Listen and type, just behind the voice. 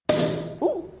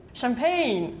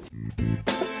champagne.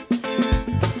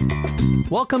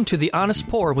 Welcome to The Honest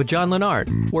Pour with John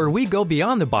Lennart, where we go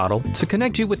beyond the bottle to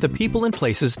connect you with the people and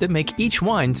places that make each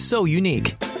wine so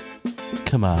unique.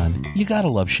 Come on, you gotta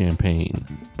love champagne.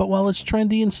 But while it's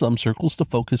trendy in some circles to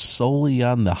focus solely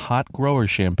on the hot grower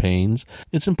champagnes,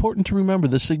 it's important to remember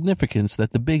the significance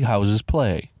that the big houses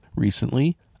play.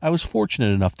 Recently, I was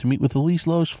fortunate enough to meet with Elise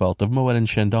Loosvelt of Moet &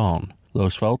 Chandon.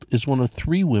 Loosvelt is one of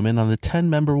 3 women on the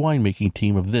 10-member winemaking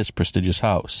team of this prestigious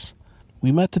house.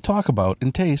 We met to talk about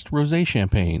and taste rosé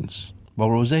champagnes. While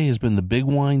rosé has been the big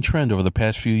wine trend over the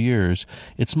past few years,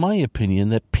 it's my opinion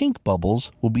that pink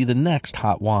bubbles will be the next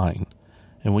hot wine.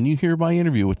 And when you hear my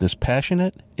interview with this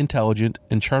passionate, intelligent,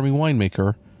 and charming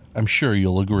winemaker, I'm sure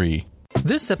you'll agree.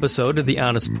 This episode of The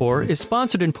Honest Pour is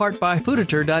sponsored in part by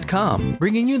Fooditor.com,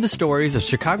 bringing you the stories of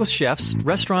Chicago's chefs,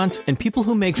 restaurants, and people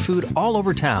who make food all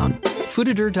over town.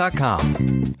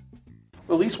 Fooditor.com.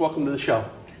 Elise, welcome to the show.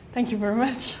 Thank you very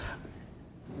much.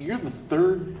 You're the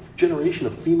 3rd generation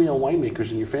of female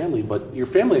winemakers in your family, but your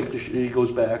family actually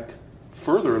goes back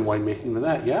further in winemaking than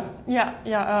that, yeah?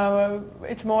 Yeah.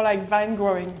 It's more like vine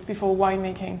growing before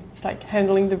winemaking. It's like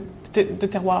handling the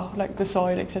terroir, like the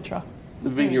soil, etc. The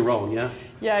vigneron, yeah?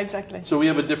 Yeah, exactly. So we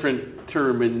have a different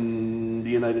term in the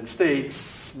United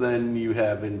States than you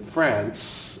have in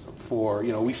France for,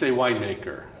 we say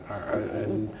winemaker.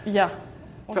 Yeah.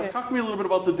 Okay. Talk to me a little bit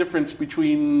about the difference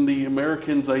between the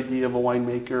Americans' idea of a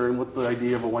winemaker and what the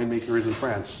idea of a winemaker is in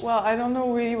France. Well, I don't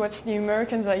know really what's the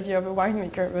Americans' idea of a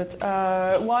winemaker, but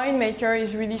winemaker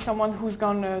is really someone who's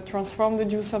going to transform the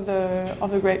juice of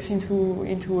the grapes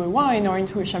into a wine or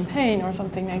into a champagne or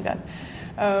something like that.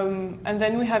 And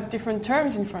then we have different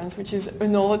terms in France, which is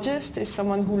enologist, is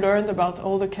someone who learned about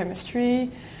all the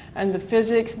chemistry and the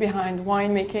physics behind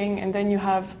winemaking. And then you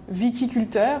have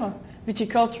viticulteur,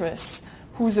 viticulturist,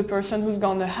 who's a person who's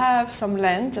going to have some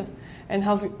land and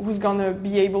who's going to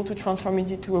be able to transform it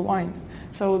into a wine.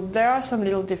 So there are some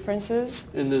little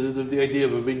differences. And the idea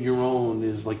of a vigneron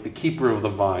is like the keeper of the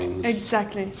vines.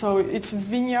 Exactly. So it's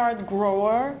vineyard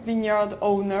grower, vineyard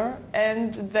owner,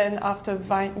 and then after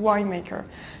winemaker.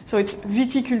 So it's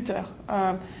viticulteur.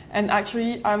 And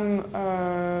actually,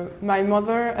 my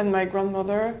mother and my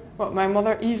grandmother, well, my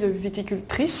mother is a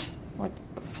viticultrice.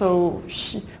 So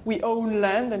we own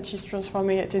land and she's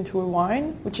transforming it into a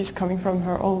wine, which is coming from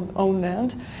her own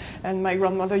land. And my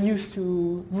grandmother used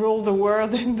to rule the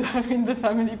world in the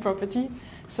family property.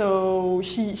 So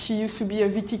she used to be a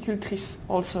viticultrice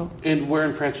also. And where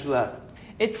in France is that?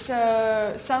 It's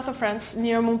south of France,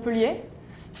 near Montpellier.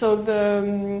 So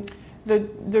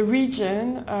the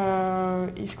region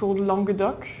is called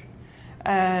Languedoc.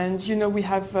 And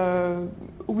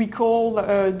we call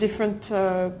different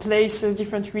places,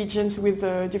 different regions with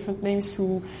different names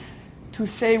to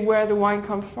say where the wine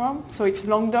comes from. So it's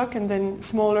Languedoc, and then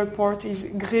smaller port is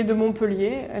Grès de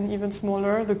Montpellier, and even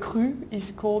smaller, the cru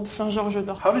is called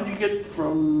Saint-Georges-d'Or. How did you get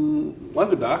from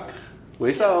Languedoc,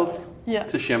 way south,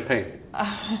 to Champagne?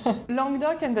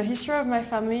 Languedoc and the history of my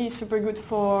family is super good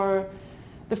for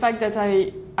the fact that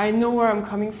I know where I'm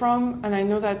coming from, and I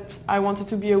know that I wanted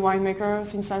to be a winemaker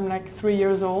since I'm like 3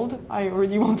 years old. I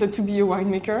already wanted to be a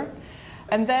winemaker.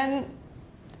 And then,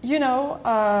 you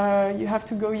have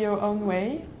to go your own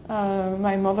way.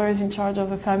 My mother is in charge of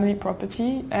the family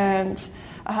property, and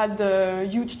I had the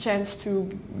huge chance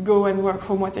to go and work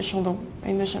for Moet & Chandon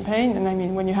in the Champagne. And I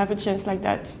mean, when you have a chance like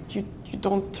that, you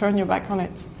don't turn your back on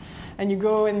it. And you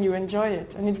go and you enjoy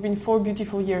it. And it's been 4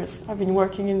 beautiful years. I've been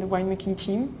working in the winemaking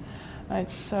team.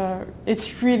 It's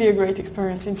really a great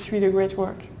experience. It's really great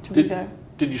work to be there.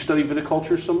 Did you study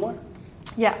viticulture somewhere?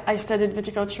 Yeah, I studied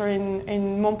viticulture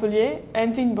in Montpellier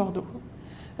and in Bordeaux.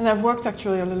 And I've worked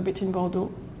actually a little bit in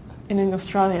Bordeaux, in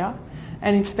Australia,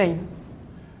 and in Spain.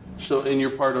 And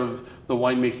you're part of the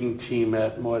winemaking team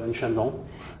at Moet & Chandon?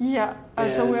 Yeah,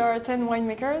 so we are 10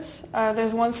 winemakers.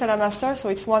 There's one cellar master, so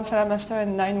it's one cellar master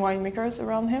and 9 winemakers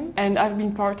around him. And I've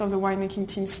been part of the winemaking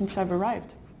team since I've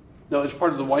arrived. Now, as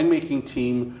part of the winemaking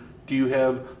team, do you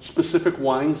have specific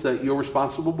wines that you're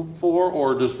responsible for,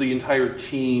 or does the entire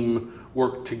team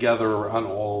work together on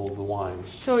all of the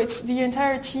wines? So it's the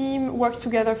entire team works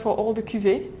together for all the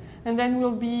cuvées, and then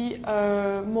we'll be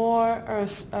more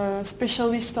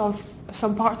specialist of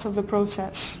some parts of the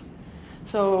process.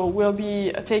 So we'll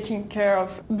be taking care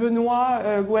of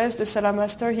Benoit Guez, the cellar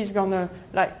master. He's gonna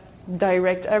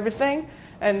direct everything,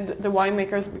 and the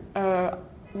winemakers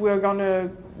we're gonna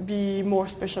be more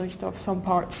specialist of some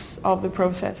parts of the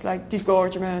process, like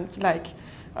disgorgement, like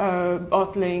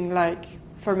bottling, like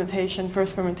fermentation,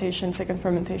 first fermentation, second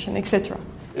fermentation, etc.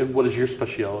 And what is your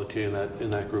specialty in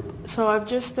that group? So I've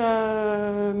just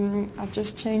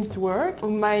changed work.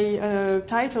 My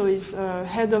title is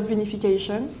Head of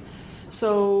Vinification.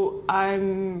 So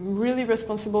I'm really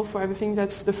responsible for everything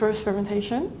that's the first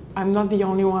fermentation. I'm not the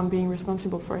only one being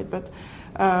responsible for it, but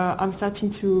I'm starting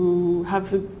to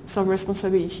have some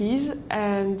responsibilities.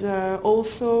 And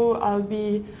also I'll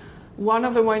be one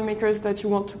of the winemakers that you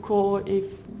want to call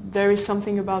if there is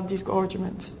something about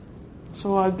disgorgement.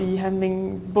 So I'll be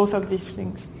handling both of these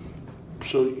things.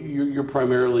 So you're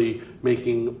primarily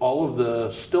making all of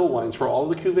the still wines for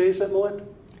all of the cuvées at Moet?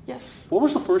 Yes. What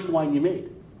was the first wine you made?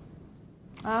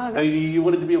 You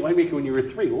wanted to be a winemaker when you were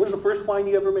 3. What was the first wine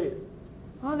you ever made?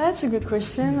 Oh, that's a good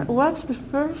question. What's the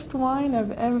first wine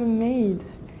I've ever made?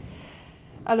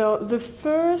 Alors, the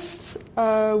first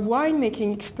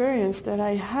winemaking experience that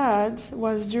I had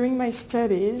was during my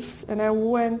studies, and I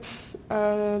went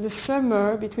the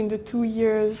summer between the 2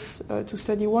 years to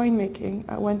study winemaking.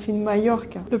 I went in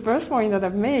Mallorca. The first wine that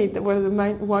I've made was a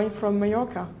wine from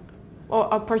Mallorca.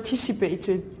 Or I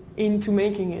participated into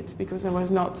making it because I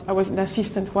was an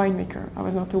assistant winemaker. I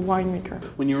was not a winemaker.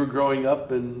 When you were growing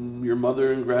up and your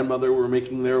mother and grandmother were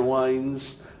making their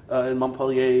wines in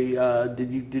Montpellier,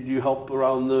 did you help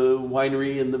around the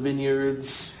winery and the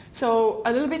vineyards? So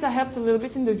a little bit, I helped a little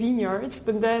bit in the vineyards,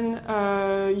 but then,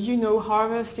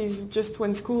 harvest is just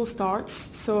when school starts,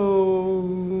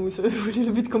 so it's a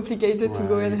little bit complicated to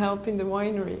go and help in the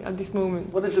winery at this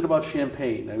moment. What is it about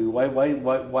Champagne? I mean,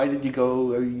 why did you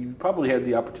go? You probably had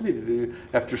the opportunity to,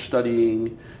 after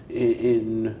studying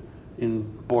in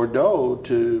Bordeaux,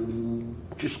 to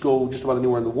just go just about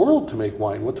anywhere in the world to make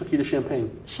wine. What took you to Champagne?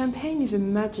 Champagne is a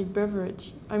magic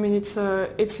beverage. I mean, and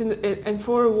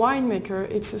for a winemaker,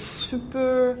 it's a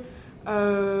super,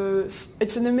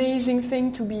 it's an amazing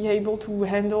thing to be able to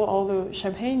handle all the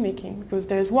champagne making, because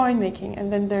there's winemaking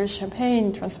and then there's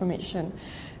champagne transformation,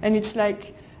 and it's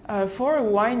like for a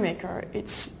winemaker,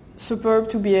 it's superb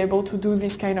to be able to do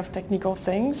these kind of technical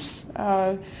things.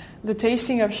 The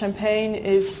tasting of champagne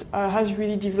has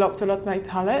really developed a lot my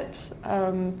palate,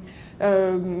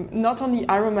 not only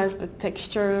aromas but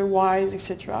texture-wise,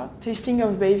 etc. Tasting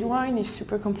of base wine is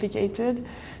super complicated.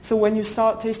 So when you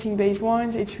start tasting base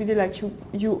wines, it's really like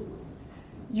you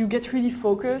get really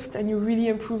focused and you really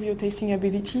improve your tasting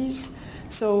abilities.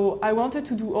 So I wanted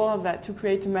to do all of that to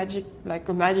create a magic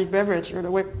beverage.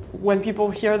 When people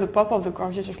hear the pop of the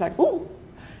cork, it's just like, ooh,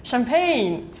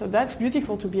 champagne! So that's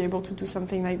beautiful to be able to do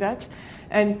something like that.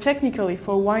 And technically,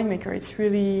 for a winemaker,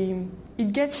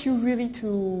 it gets you really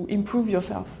to improve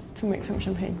yourself to make some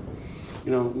champagne.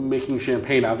 Making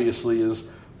champagne obviously is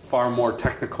far more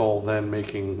technical than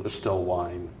making a still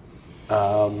wine.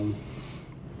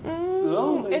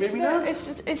 No, maybe not.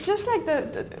 It's just like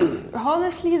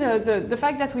honestly, the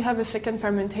fact that we have a second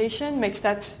fermentation makes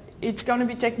that it's going to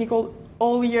be technical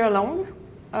all year long.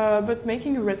 But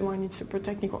making a red wine is super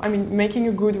technical. I mean, making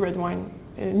a good red wine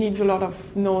needs a lot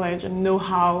of knowledge and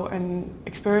know-how and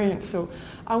experience. So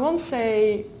I won't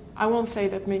say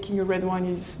that making a red wine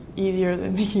is easier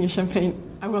than making a champagne.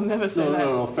 I will never say that.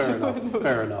 No, fair enough.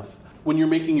 Fair enough. When you're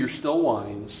making your still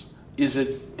wines, is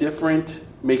it different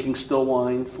making still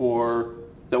wine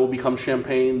that will become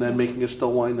champagne than making a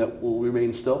still wine that will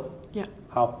remain still? Yeah.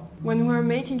 How? When we're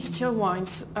making still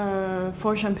wines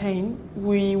for champagne,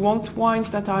 we want wines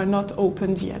that are not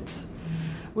opened yet.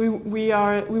 We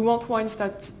want wines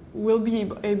that will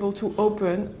be able to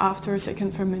open after a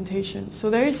second fermentation. So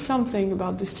there is something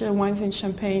about the still wines in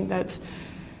champagne that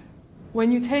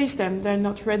when you taste them, they're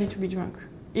not ready to be drunk.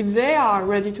 If they are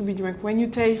ready to be drunk, when you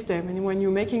taste them and when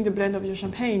you're making the blend of your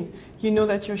champagne, you know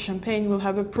that your champagne will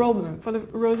have a problem. For the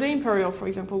Rosé Imperial, for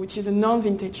example, which is a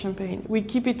non-vintage champagne, we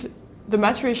keep it. The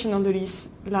maturation on the lees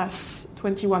lasts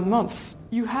 21 months.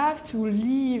 You have to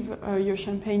leave your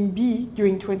champagne be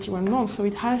during 21 months, so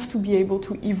it has to be able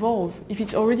to evolve. If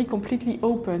it's already completely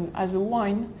open as a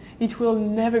wine, it will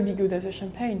never be good as a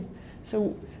champagne.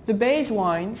 So the base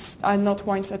wines are not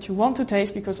wines that you want to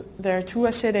taste because they're too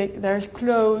acidic, they're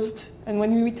closed, and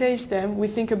when we taste them, we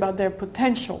think about their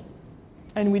potential.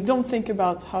 And we don't think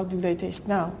about how do they taste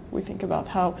now. We think about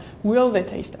how will they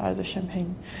taste as a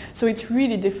champagne. So it's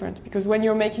really different because when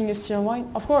you're making a still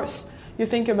wine, of course, you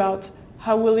think about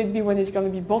how will it be when it's going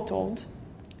to be bottled,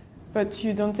 but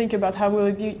you don't think about how will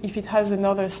it be if it has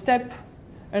another step,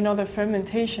 another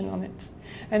fermentation on it.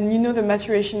 And the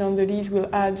maturation on the lees will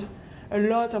add a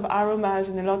lot of aromas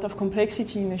and a lot of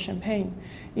complexity in the champagne.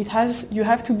 You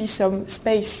have to be some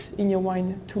space in your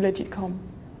wine to let it come.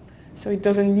 So it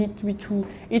doesn't need to be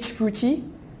it's fruity,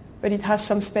 but it has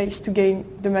some space to gain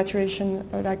the maturation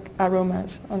like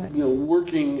aromas on it.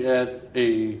 Working at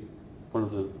one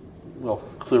of the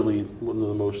clearly one of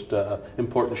the most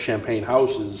important champagne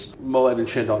houses. Moët and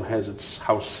Chandon has its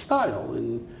house style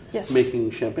in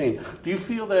making champagne. Do you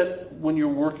feel that when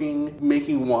you're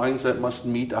making wines that must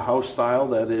meet a house style,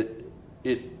 that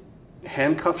it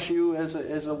handcuffs you as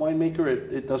a winemaker?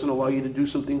 It doesn't allow you to do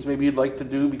some things maybe you'd like to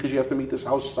do because you have to meet this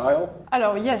house style?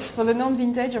 Alors, yes, for the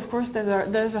non-vintage, of course,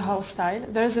 there's a house style.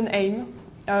 There's an aim.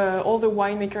 All the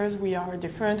winemakers, we are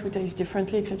different, we taste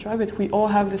differently, etc., but we all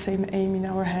have the same aim in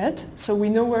our head, so we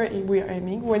know where we are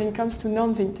aiming when it comes to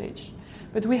non-vintage.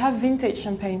 But we have vintage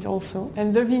champagnes also,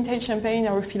 and the vintage champagne,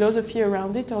 our philosophy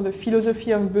around it, or the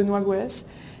philosophy of Benoît Gouès,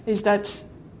 is that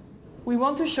we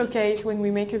want to showcase, when we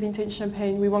make a vintage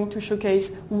champagne, we want to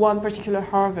showcase one particular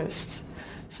harvest.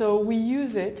 So we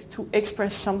use it to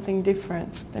express something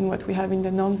different than what we have in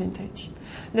the non-vintage.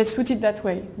 Let's put it that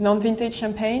way. Non-vintage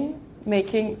champagne,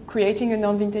 creating a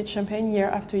non-vintage champagne year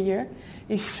after year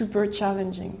is super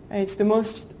challenging. And it's the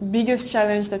biggest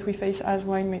challenge that we face as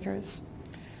winemakers.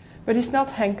 But it's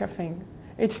not handcuffing.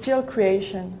 It's still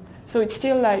creation. So it's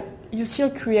still like, you still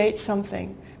create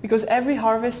something. Because every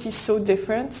harvest is so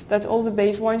different that all the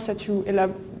base wines that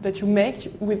you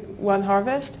make with one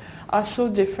harvest are so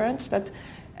different that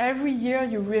every year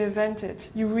you reinvent it.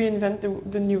 You reinvent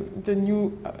the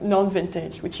new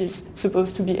non-vintage, which is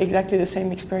supposed to be exactly the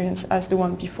same experience as the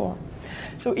one before.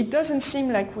 So it doesn't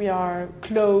seem like we are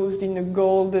closed in a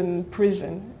golden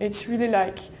prison. It's really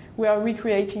like we are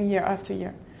recreating year after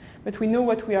year. But we know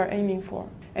what we are aiming for.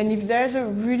 And if there's a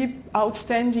really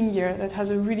outstanding year that has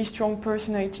a really strong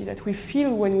personality that we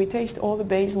feel when we taste all the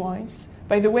base wines,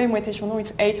 by the way, Moët & Chandon,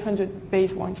 it's 800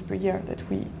 base wines per year that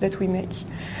we make.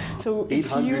 So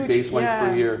 800 base wines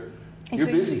per year. You're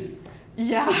busy.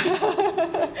 Yeah.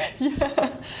 Yeah.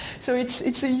 So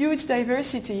it's a huge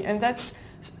diversity, and that's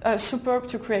superb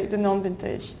to create the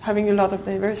non-vintage. Having a lot of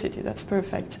diversity, that's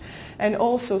perfect. And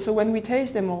also, so when we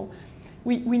taste them all,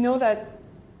 we know that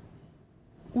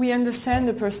we understand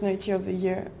the personality of the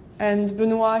year. And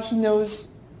Benoît, he knows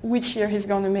which year he's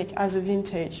going to make as a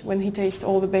vintage when he tastes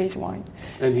all the base wine.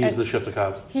 And he's the chef de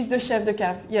cave? He's the chef de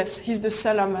cave, yes. He's the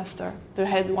cellar master, the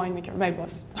head winemaker, my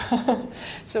boss.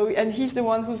 And he's the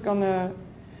one who's going to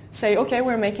say, okay,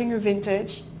 we're making a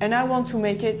vintage, and I want to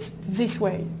make it this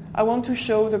way. I want to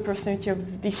show the personality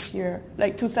of this year,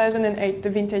 like 2008, the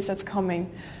vintage that's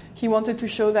coming. He wanted to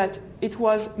show that it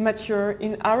was mature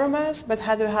in aromas, but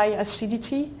had a high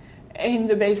acidity in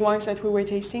the base wines that we were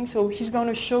tasting. So he's going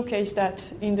to showcase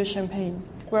that in the champagne.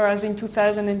 Whereas in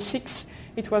 2006,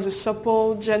 it was a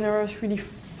supple, generous, really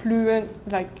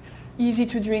fluent, like easy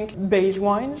to drink base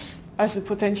wines as a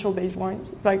potential base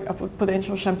wines, like a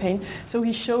potential champagne. So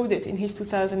he showed it in his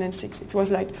 2006. It was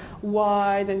like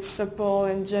wide and supple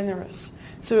and generous.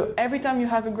 So every time you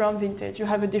have a ground vintage, you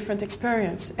have a different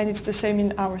experience. And it's the same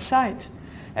in our side.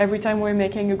 Every time we're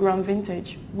making a ground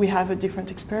vintage, we have a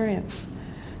different experience.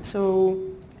 So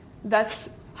that's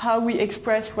how we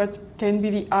express what can be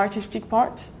the artistic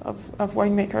part of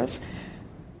winemakers.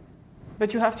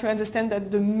 But you have to understand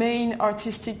that the main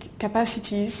artistic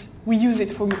capacities, we use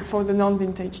it for the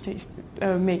non-vintage taste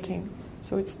making.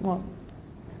 So it's, well,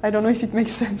 I don't know if it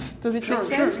makes sense. Does it make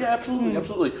sense? Sure, yeah, absolutely,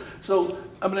 absolutely. So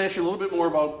I'm going to ask you a little bit more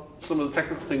about some of the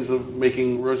technical things of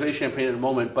making rosé champagne in a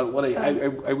moment, but what I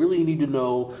really need to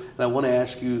know, and I want to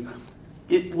ask you,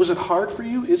 was it hard for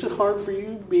you? Is it hard for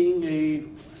you being a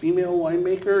female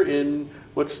winemaker in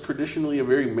what's traditionally a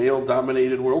very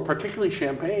male-dominated world, particularly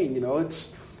champagne? You know,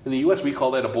 it's in the U.S. we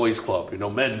call that a boys' club. You know,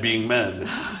 men being men.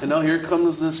 And now here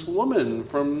comes this woman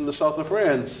from the south of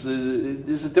France.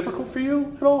 Is it difficult for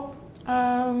you at all?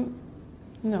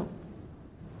 No.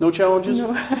 No challenges?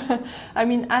 No. I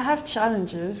mean, I have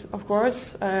challenges, of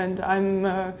course, and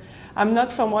I'm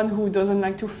not someone who doesn't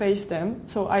like to face them.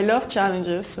 So I love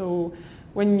challenges. So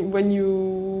when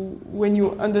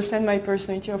you understand my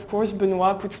personality, of course,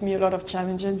 Benoît puts me a lot of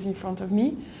challenges in front of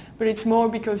me, but it's more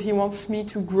because he wants me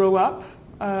to grow up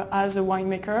as a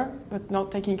winemaker, but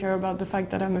not taking care about the fact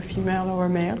that I'm a female or a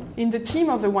male. In the team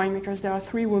of the winemakers, there are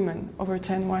 3 women over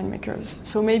 10 winemakers.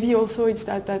 So maybe also it's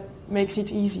that makes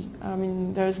it easy. I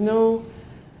mean,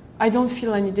 I don't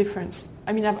feel any difference.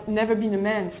 I mean, I've never been a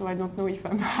man, so I don't know if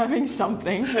I'm having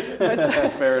something. But,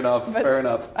 fair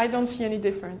enough. I don't see any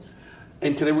difference.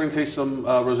 And today we're going to taste some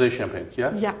rosé champagnes,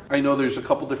 yeah? Yeah. I know there's a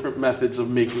couple different methods of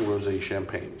making rosé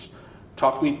champagnes.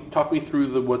 Talk me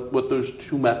through what those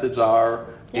 2 methods are,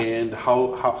 yeah, and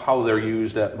how they're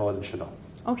used at Moët & Chandon.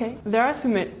 Okay. There are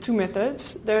 2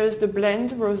 methods. There is the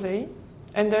blend rosé,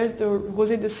 and there's the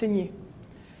rosé de saignée.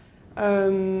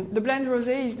 The blend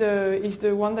rosé is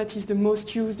the one that is the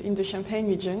most used in the Champagne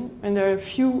region, and there are a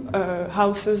few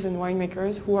houses and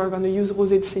winemakers who are going to use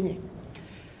rosé de saignée.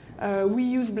 we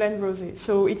use blend rosé.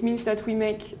 So it means that we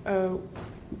make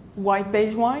white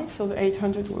base wines, so the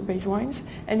 800 were base wines,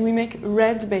 and we make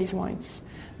red base wines.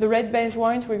 The red base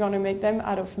wines, we're going to make them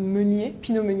out of Meunier,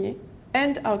 Pinot Meunier,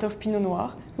 and out of Pinot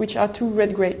Noir, which are two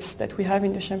red grapes that we have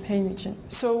in the Champagne region.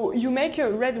 So you make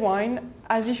a red wine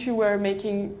as if you were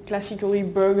making classically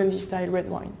Burgundy-style red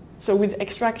wine. So with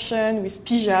extraction, with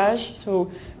pigeage, so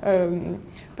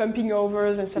pumping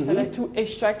overs and stuff like that to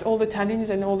extract all the tannins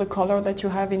and all the color that you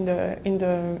have in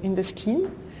the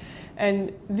skin.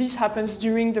 And this happens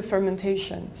during the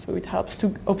fermentation, so it helps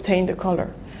to obtain the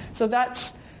color.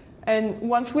 And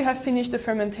once we have finished the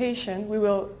fermentation, we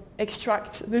will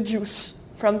extract the juice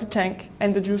from the tank,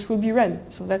 and the juice will be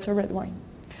red. So that's a red wine.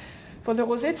 For the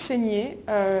Rosé de Saignée,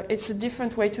 it's a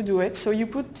different way to do it. So you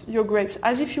put your grapes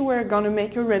as if you were going to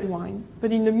make a red wine,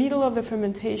 but in the middle of the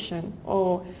fermentation,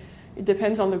 or it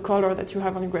depends on the color that you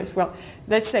have on the grapes. Well,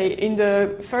 let's say in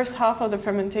the first half of the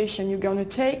fermentation, you're going to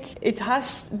take,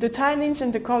 the tannins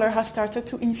and the color has started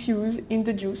to infuse in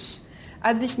the juice.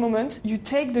 At this moment, you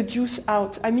take the juice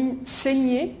out. I mean,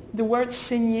 saigner, the word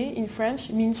saigner in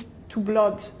French means to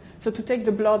blood. So to take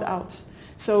the blood out.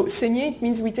 So saigner, it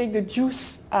means we take the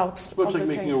juice out. So it's like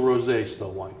making a rosé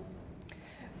still wine.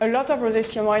 A lot of rosé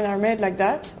still wine are made like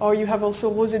that. Or you have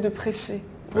also rosé de pressé,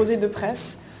 rosé de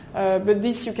presse. But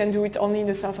this you can do it only in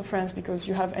the south of France because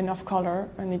you have enough color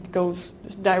and it goes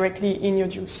directly in your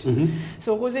juice.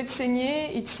 So rosé de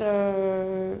Saignée, it's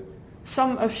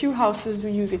a few houses do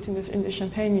use it in the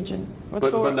Champagne region.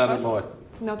 But not at Moet.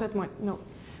 Not at Moet, no.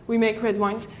 We make red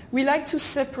wines. We like to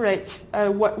separate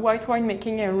white wine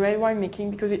making and red wine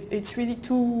making because it's really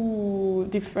two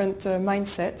different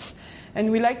mindsets.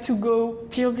 And we like to go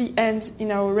till the end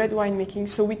in our red wine making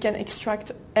so we can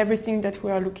extract everything that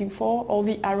we are looking for, all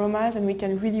the aromas, and we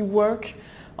can really work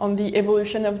on the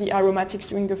evolution of the aromatics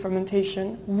during the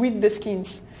fermentation with the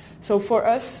skins. So for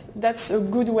us, that's a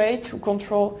good way to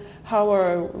control how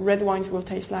our red wines will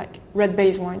taste like, red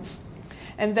base wines.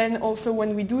 And then also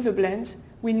when we do the blend,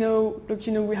 we know,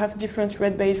 we have different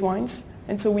red base wines,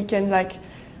 and so we can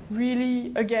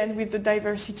really, again, with the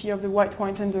diversity of the white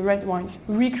wines and the red wines,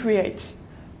 recreate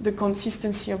the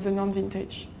consistency of the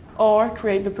non-vintage or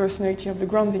create the personality of the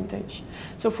grand vintage.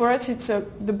 So for us, it's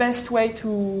the best way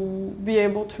to be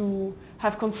able to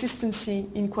have consistency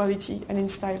in quality and in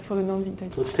style for the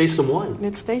non-vintage. Let's taste some wine.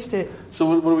 Let's taste it. So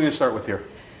what are we going to start with here?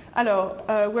 Alors,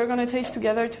 we're going to taste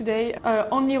together today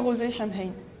only Rosé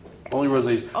Champagne. Only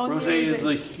rosé. Rosé is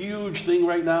a huge thing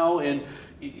right now, and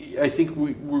I think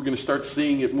we're going to start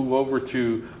seeing it move over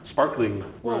to sparkling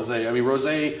rosé. I mean,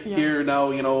 rosé here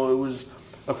now, it was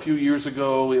a few years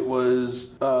ago, it was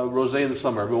rosé in the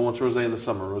summer. Everyone wants rosé in the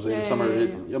summer. Rosé in the summer.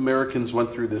 Americans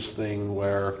went through this thing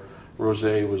where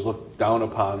rosé was looked down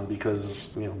upon because,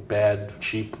 bad,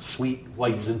 cheap, sweet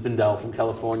white Zinfandel from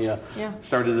California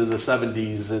started in the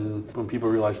 70s, and when people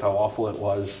realized how awful it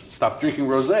was, stopped drinking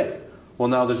rosé. Well,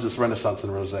 now there's this renaissance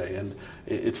in rosé, and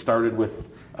it started with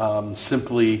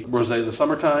simply rosé in the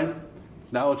summertime.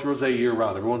 Now it's rosé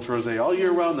year-round. Everyone's rosé all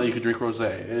year round. Now you can drink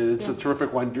rosé. It's a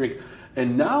terrific wine to drink.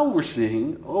 And now we're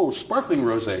seeing, sparkling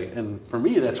rosé. And for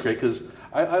me, that's great because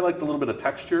I like a little bit of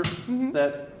texture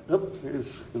that...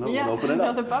 open it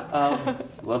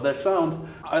up. Love that sound.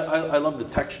 I love the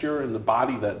texture and the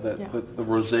body that the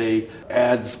rosé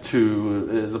adds to,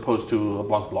 as opposed to a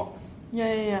Blanc Blanc.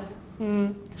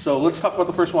 So let's talk about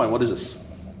the first wine. What is this?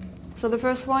 So the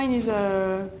first wine is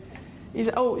I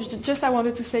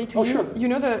wanted to say to you, sure.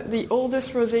 The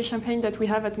oldest rosé champagne that we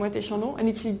have at Moët & Chandon, and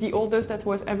it's the oldest that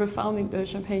was ever found in the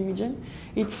Champagne region.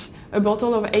 It's a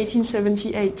bottle of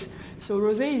 1878. So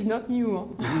rosé is not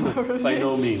new. By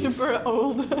no means. Super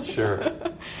old. Sure.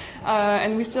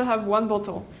 And we still have one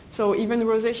bottle. So even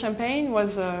rosé champagne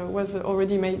was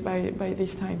already made by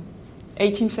this time.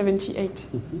 1878.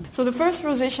 So the first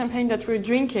rosé champagne that we're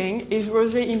drinking is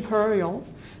Rosé Imperial.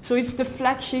 So it's the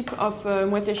flagship of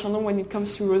Moët & Chandon when it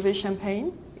comes to rosé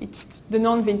champagne. It's the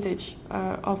non-vintage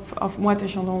of Moët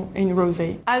 & Chandon in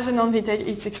rosé. As a non-vintage,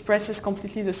 it expresses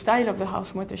completely the style of the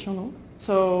house Moët & Chandon.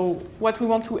 So what we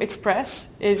want to express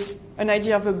is an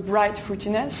idea of a bright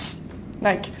fruitiness,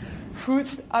 like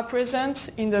fruits are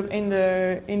present in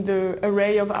the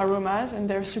array of aromas, and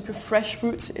they're super fresh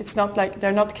fruits. It's not like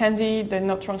they're not candied, they're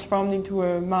not transformed into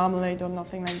a marmalade or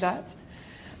nothing like that.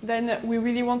 Then we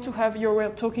really want to have, you were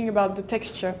talking about the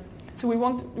texture. So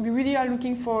we really are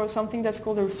looking for something that's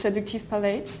called a seductive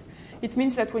palate. It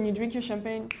means that when you drink your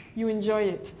champagne, you enjoy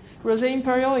it. Rosé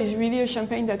Imperial is really a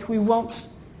champagne that we want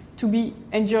to be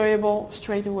enjoyable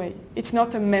straight away. It's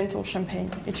not a mental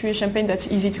champagne. It's really a champagne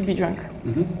that's easy to be drunk.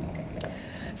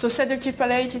 So seductive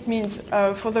palate, it means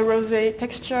for the rosé,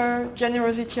 texture,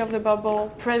 generosity of the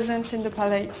bubble, presence in the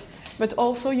palate, but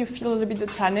also you feel a little bit the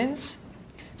tannins.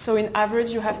 So in average,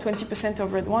 you have 20%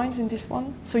 of red wines in this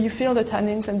one. So you feel the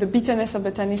tannins and the bitterness of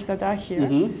the tannins that are here.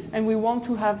 And we want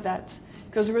to have that.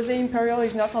 Because Rosé Imperial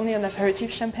is not only an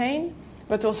aperitif champagne,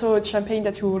 but also a champagne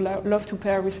that you would love to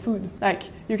pair with food. Like,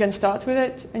 you can start with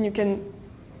it, and you can,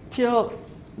 till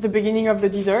the beginning of the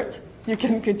dessert, you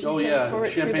can continue.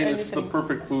 Champagne is the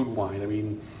perfect food wine. I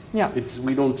mean, yeah.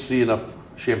 We don't see enough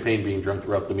champagne being drunk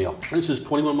throughout the meal. This is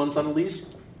 21 months on the lees?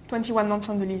 21 months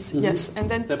on the lees, yes. And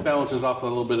then that balances off a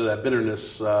little bit of that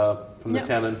bitterness from the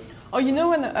tannin. Oh, you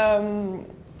know, when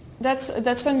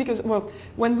that's fun because, well,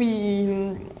 when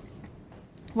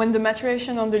the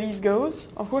maturation on the lees goes,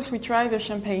 of course we try the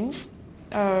champagnes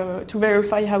to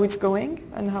verify how it's going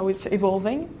and how it's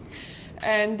evolving.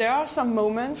 And there are some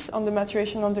moments on the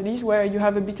maturation on the lees where you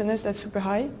have a bitterness that's super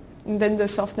high, and then the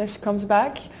softness comes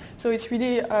back. So it's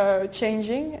really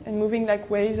changing and moving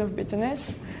like waves of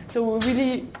bitterness. So we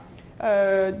really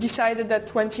decided that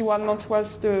 21 months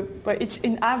was but it's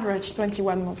in average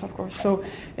 21 months, of course. So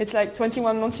it's like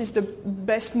 21 months is the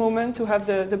best moment to have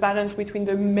the balance between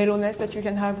the mellowness that you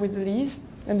can have with the lees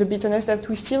and the bitterness that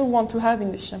we still want to have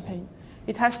in the champagne.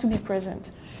 It has to be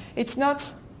present. It's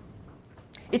not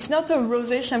a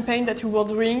rosé champagne that you will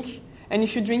drink, and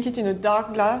if you drink it in a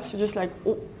dark glass, you're just like,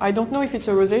 oh, I don't know if it's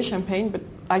a rosé champagne, but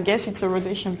I guess it's a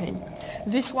rosé champagne.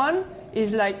 This one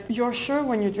is like, you're sure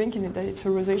when you're drinking it that it's a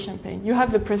rosé champagne. You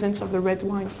have the presence of the red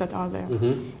wines that are there.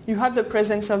 You have the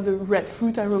presence of the red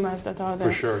fruit aromas that are there.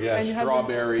 For sure, yeah, and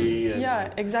strawberry.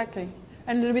 Yeah, exactly.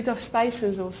 And a little bit of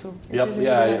spices also.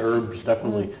 Herbs,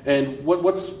 definitely. And what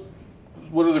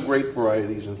are the grape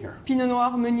varieties in here? Pinot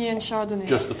Noir, Meunier, and Chardonnay.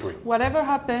 Just the three. Whatever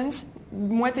happens,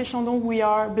 Moët et Chandon, we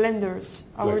are blenders.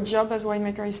 Our job as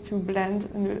winemaker is to blend.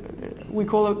 And we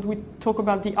talk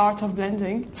about the art of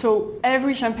blending. So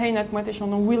every champagne at Moët et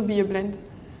Chandon will be a blend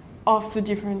of the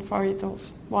different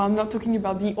varietals. Well, I'm not talking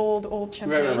about the old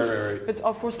champagnes. Right. But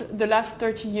of course, the last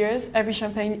 30 years, every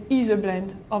champagne is a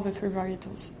blend of the three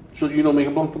varietals. So you don't make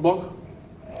a Blanc de Blanc?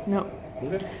 No.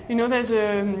 Okay. You know,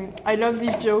 I love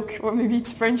this joke, or maybe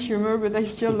it's French humor, but I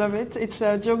still love it. It's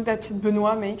a joke that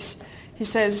Benoit makes. He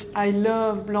says, I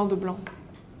love Blanc de Blanc.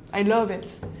 I love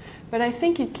it. But I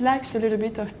think it lacks a little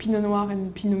bit of Pinot Noir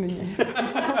and Pinot Meunier.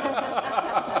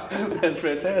 That's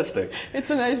fantastic.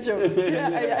 It's a nice joke. Yeah,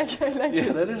 I like it.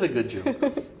 Yeah, that is a good joke.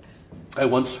 I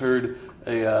once heard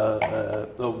a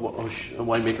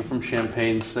winemaker from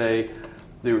Champagne say,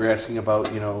 they were asking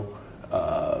about,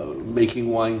 making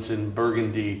wines in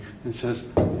Burgundy, and says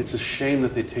it's a shame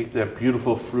that they take that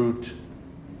beautiful fruit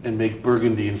and make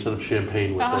Burgundy instead of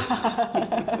Champagne with it.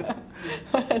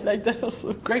 I like that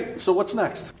also. Great. So what's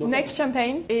next? Next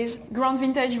champagne is Grand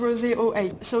Vintage Rosé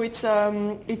 08. So it's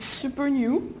super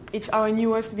new. It's our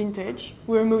newest vintage.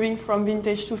 We're moving from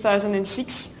vintage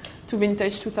 2006 to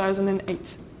vintage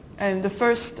 2008. And the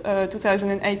first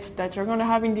 2008 that you're going to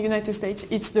have in the United States,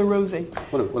 it's the rosé.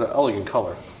 What an elegant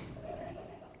color.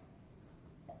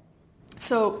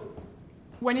 So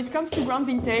when it comes to Grand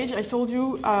Vintage, I told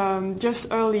you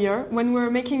just earlier, when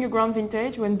we're making a Grand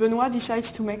Vintage, when Benoit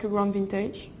decides to make a Grand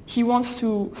Vintage, he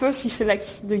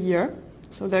selects the year.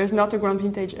 So there's not a Grand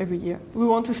Vintage every year. We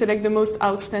want to select the most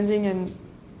outstanding and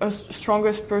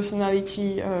strongest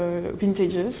personality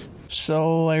vintages.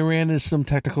 So I ran into some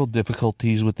technical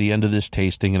difficulties with the end of this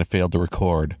tasting and it failed to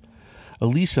record.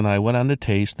 Elise and I went on to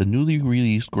taste the newly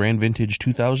released Grand Vintage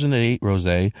 2008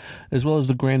 Rosé, as well as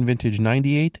the Grand Vintage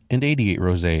 98 and 88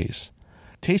 Rosés.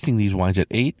 Tasting these wines at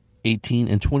 8, 18,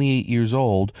 and 28 years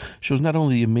old shows not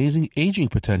only the amazing aging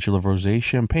potential of rosé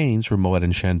champagnes from Moët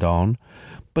and Chandon,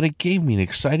 but it gave me an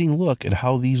exciting look at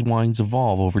how these wines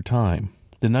evolve over time.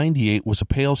 The 98 was a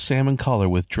pale salmon color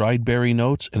with dried berry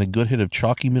notes and a good hit of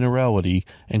chalky minerality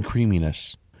and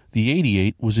creaminess. The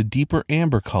 88 was a deeper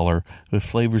amber color with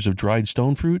flavors of dried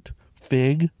stone fruit,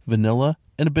 fig, vanilla,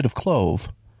 and a bit of clove.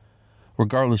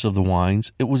 Regardless of the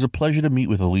wines, it was a pleasure to meet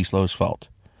with Elise Loesfelt.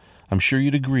 I'm sure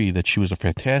you'd agree that she was a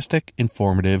fantastic,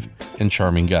 informative, and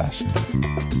charming guest.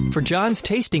 For John's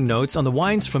tasting notes on the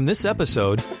wines from this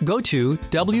episode, go to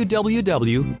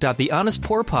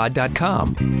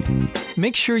www.thehonestpourpod.com.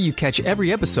 Make sure you catch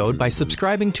every episode by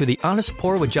subscribing to The Honest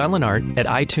Pour with John Lennart at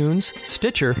iTunes,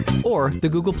 Stitcher, or the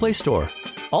Google Play Store.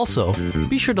 Also,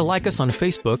 be sure to like us on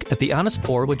Facebook at The Honest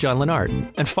Pour with John Lennart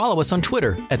and follow us on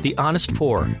Twitter at The Honest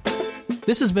Pour.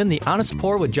 This has been The Honest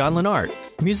Pour with John Lennart.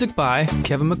 Music by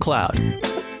Kevin MacLeod.